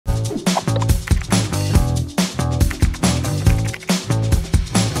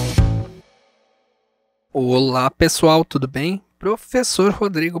Olá pessoal, tudo bem? Professor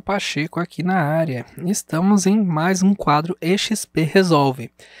Rodrigo Pacheco aqui na área. Estamos em mais um quadro EXP Resolve.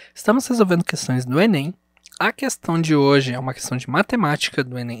 Estamos resolvendo questões do Enem. A questão de hoje é uma questão de matemática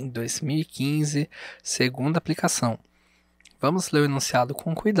do Enem 2015, segunda aplicação. Vamos ler o enunciado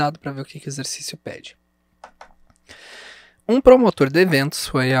com cuidado para ver o que o exercício pede. Um promotor de eventos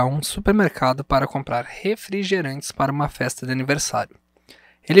foi a um supermercado para comprar refrigerantes para uma festa de aniversário.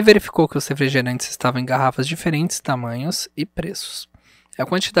 Ele verificou que os refrigerantes estavam em garrafas de diferentes tamanhos e preços. A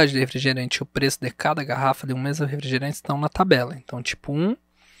quantidade de refrigerante e o preço de cada garrafa de um mesmo refrigerante estão na tabela. Então, tipo 1,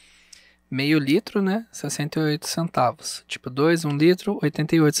 meio litro, né, 68 centavos. Tipo 2, 1 litro,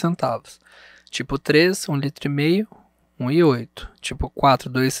 88 centavos. Tipo 3, 1 litro e meio, 1,8. Tipo 4,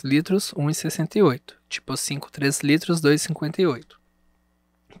 2 litros, 1,68. Tipo 5, 3 litros, 2,58.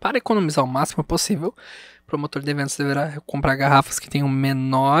 Para economizar o máximo possível, o promotor de eventos deverá comprar garrafas que tenham o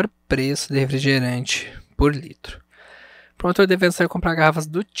menor preço de refrigerante por litro. O promotor de eventos vai comprar garrafas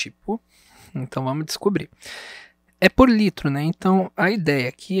do tipo, então vamos descobrir. É por litro, né? Então a ideia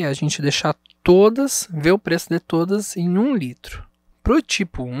aqui é a gente deixar todas, ver o preço de todas em 1 litro. Para o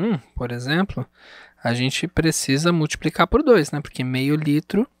tipo 1, por exemplo, a gente precisa multiplicar por 2, né? Porque meio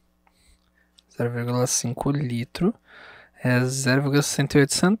litro, 0,5 litro, é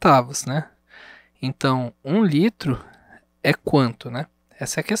 0,68 centavos, né? Então, 1 litro é quanto, né?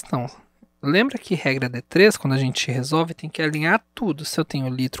 Essa é a questão. Lembra que regra de 3, quando a gente resolve, tem que alinhar tudo. Se eu tenho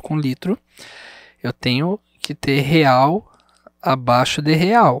litro com litro, eu tenho que ter real abaixo de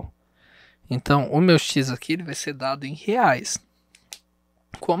real. Então, o meu x aqui ele vai ser dado em reais.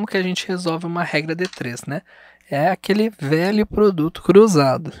 Como que a gente resolve uma regra de 3, né? É aquele velho produto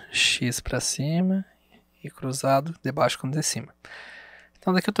cruzado. X para cima e cruzado de baixo com o de cima.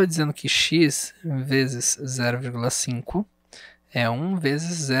 Então daqui eu estou dizendo que x vezes 0,5 é 1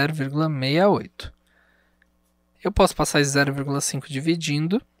 vezes 0,68. Eu posso passar esse 0,5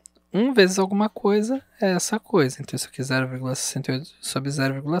 dividindo. 1 vezes alguma coisa é essa coisa. Então isso aqui é 0,68 sobre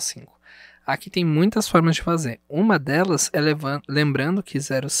 0,5. Aqui tem muitas formas de fazer. Uma delas é lembrando que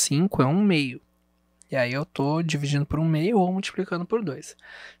 0,5 é 1 meio. E aí eu estou dividindo por 1 meio ou multiplicando por 2.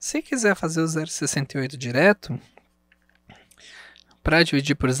 Se quiser fazer o 0,68 direto, para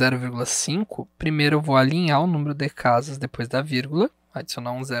dividir por 0,5, primeiro eu vou alinhar o número de casas depois da vírgula.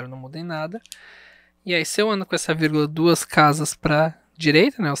 Adicionar um zero não muda em nada. E aí se eu ando com essa vírgula 2 casas para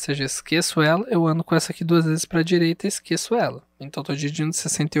direita, né, ou seja, esqueço ela, eu ando com essa aqui 2 vezes para direita e esqueço ela. Então estou dividindo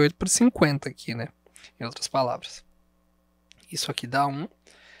 68 por 50 aqui, né? Em outras palavras. Isso aqui dá 1.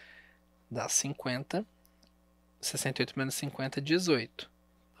 Dá 50. 68 menos 50 é 18.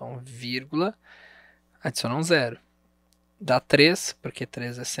 Então, vírgula, adiciona um zero. Dá 3, porque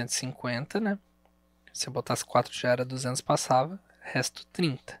 3 é 150, né? Se eu botasse 4 já era 200, passava. Resto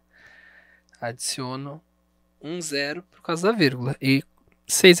 30. Adiciono um zero por causa da vírgula. E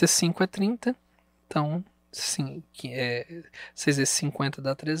 6 vezes 5 é 30. Então, sim, 6 vezes 50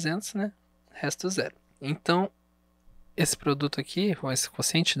 dá 300, né? Resto zero. Então, esse produto aqui, com esse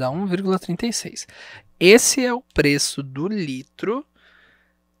quociente, dá 1,36. Esse é o preço do litro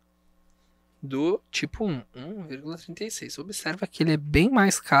do tipo 1, 1,36. Observa que ele é bem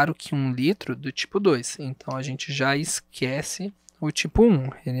mais caro que 1 litro do tipo 2. Então, a gente já esquece o tipo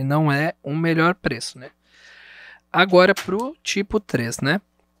 1. Ele não é o melhor preço, né? Agora, para o tipo 3, né?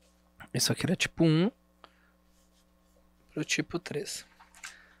 Isso aqui era tipo 1 para o tipo 3.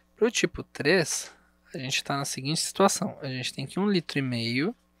 Para o tipo 3, a gente está na seguinte situação. A gente tem que 1,5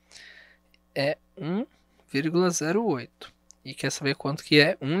 litro é 1,08. E quer saber quanto que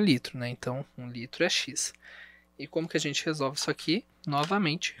é 1 litro, né? Então, 1 litro é x. E como que a gente resolve isso aqui?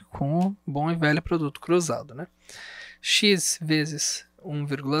 Novamente, com o bom e velho produto cruzado, né? X vezes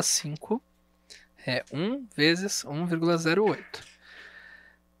 1,5 é 1 vezes 1,08.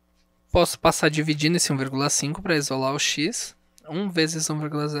 Posso passar dividindo esse 1,5 para isolar o x. 1 vezes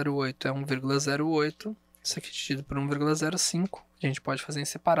 1,08 é 1,08. Isso aqui dividido por 1,05. A gente pode fazer em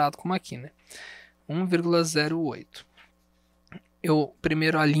separado, como aqui, né? 1,08. Eu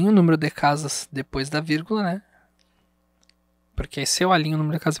primeiro alinho o número de casas depois da vírgula, né? Porque se eu alinho o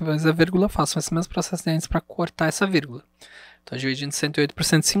número de casas depois da vírgula, eu faço esse mesmo processo de antes para cortar essa vírgula. Estou dividindo 108 por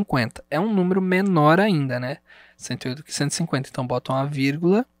 150. É um número menor ainda, né? 108 que 150. Então, boto uma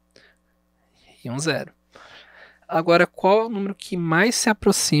vírgula e um zero. Agora, qual é o número que mais se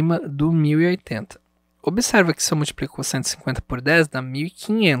aproxima do 1080? Observa que se eu multiplico 150 por 10, dá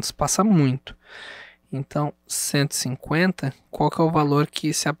 1500. Passa muito. Então, 150, qual que é o valor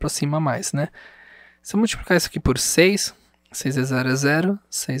que se aproxima mais, né? Se eu multiplicar isso aqui por 6, 6 vezes 0 é 0,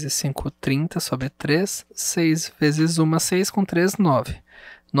 6 vezes 5, 30 sobre 3, 6 vezes 1, 6 com 3, 9.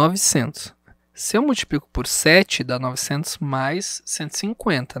 900. Se eu multiplico por 7, dá 900 mais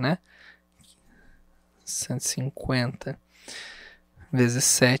 150, né? 150 vezes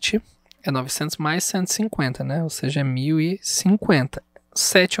 7 é 900 mais 150, né? Ou seja, é 1050.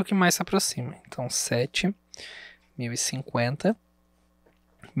 7 é o que mais se aproxima. Então, 7, 1050,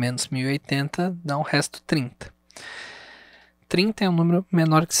 menos 1080, dá um resto 30. 30 é um número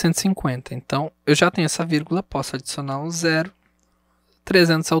menor que 150. Então, eu já tenho essa vírgula, posso adicionar um zero.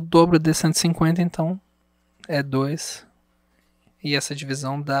 300 é o dobro de 150, então é 2. E essa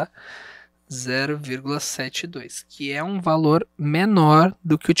divisão dá 0,72, que é um valor menor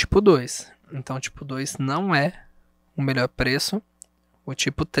do que o tipo 2. Então, o tipo 2 não é o melhor preço. O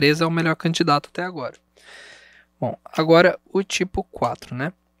tipo 3 é o melhor candidato até agora. Bom, agora o tipo 4,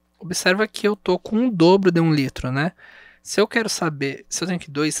 né? Observa que eu estou com o dobro de 1 litro, né? Se eu quero saber, se eu tenho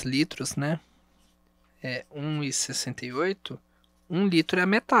aqui 2 litros, né? É 1,68. 1 litro é a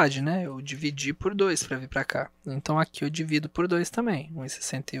metade, né? Eu dividi por 2 para vir para cá. Então aqui eu divido por 2 também.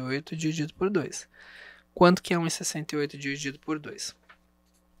 1,68 dividido por 2. Quanto que é 1,68 dividido por 2?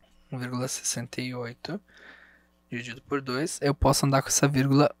 1,68 dividido por 2. Eu posso andar com essa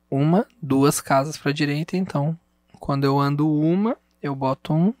vírgula 2 casas para a direita. Então, quando eu ando uma, eu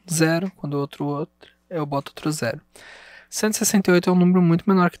boto um zero. Quando outro, eu boto outro zero. 168 é um número muito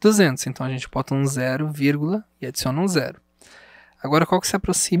menor que 200. Então a gente bota um zero, vírgula, e adiciona um zero. Agora, qual que se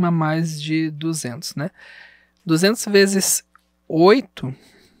aproxima mais de 200, né? 200 vezes 8,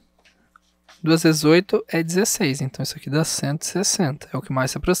 2 vezes 8 é 16, então isso aqui dá 160, é o que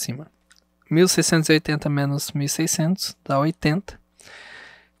mais se aproxima. 1.680 menos 1.600 dá 80.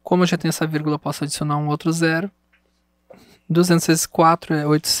 Como eu já tenho essa vírgula, eu posso adicionar um outro zero. 200 vezes 4 é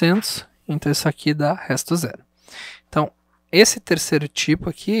 800, então isso aqui dá resto zero. Então, esse terceiro tipo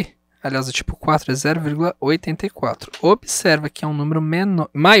aqui, aliás, o tipo 4 é 0,84. Observa que é um número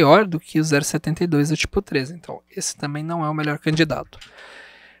maior do que o 0,72 do tipo 3. Então, esse também não é o melhor candidato.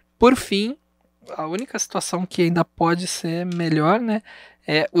 Por fim, a única situação que ainda pode ser melhor, né,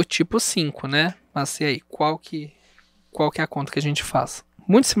 é o tipo 5, né? Mas e aí, qual que é a conta que a gente faz?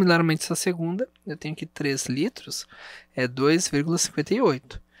 Muito similarmente essa segunda, eu tenho que 3 litros é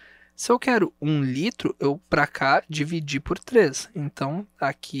 2,58. Se eu quero 1 litro, eu para cá dividi por 3. Então,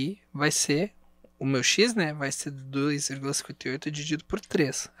 aqui vai ser, o meu x, né, vai ser 2,58 dividido por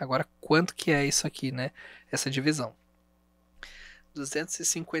 3. Agora, quanto que é isso aqui, né, essa divisão?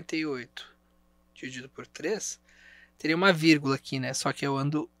 258 dividido por 3, teria uma vírgula aqui, né, só que eu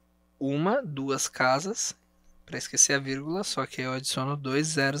ando 2 casas, para esquecer a vírgula, só que eu adiciono 2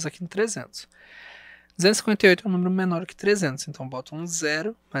 zeros aqui no 300. 258 é um número menor que 300, então boto um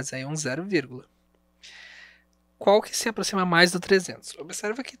zero, mas aí um zero, vírgula. Qual que se aproxima mais do 300?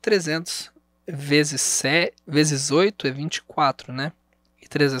 Observa que 300 vezes 8 é 24, né? E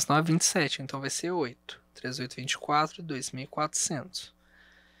 3 vezes 9 é 27, então vai ser 8. 3, 8, 24, 2.400.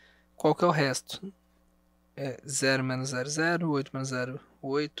 Qual que é o resto? 0 menos 0, 0, 8 menos 0,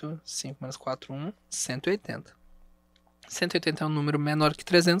 8, 5 menos 4, 1, 180. 180 é um número menor que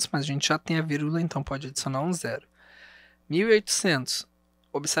 300, mas a gente já tem a vírgula, então pode adicionar um zero. 1.800,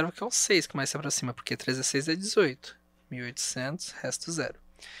 observa que é o 6 que mais se aproxima, porque 3 vezes 6 é 18. 1.800, resto zero.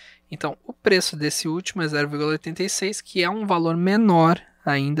 Então, o preço desse último é 0,86, que é um valor menor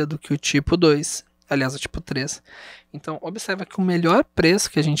ainda do que o tipo 2, aliás, o tipo 3. Então, observa que o melhor preço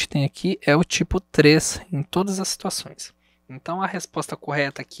que a gente tem aqui é o tipo 3 em todas as situações. Então, a resposta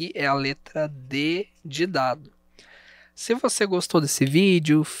correta aqui é a letra D de dado. Se você gostou desse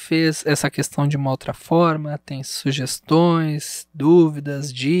vídeo, fez essa questão de uma outra forma, tem sugestões,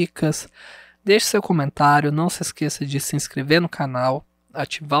 dúvidas, dicas, deixe seu comentário, não se esqueça de se inscrever no canal,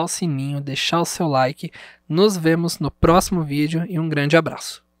 ativar o sininho, deixar o seu like. Nos vemos no próximo vídeo e um grande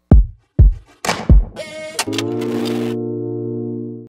abraço.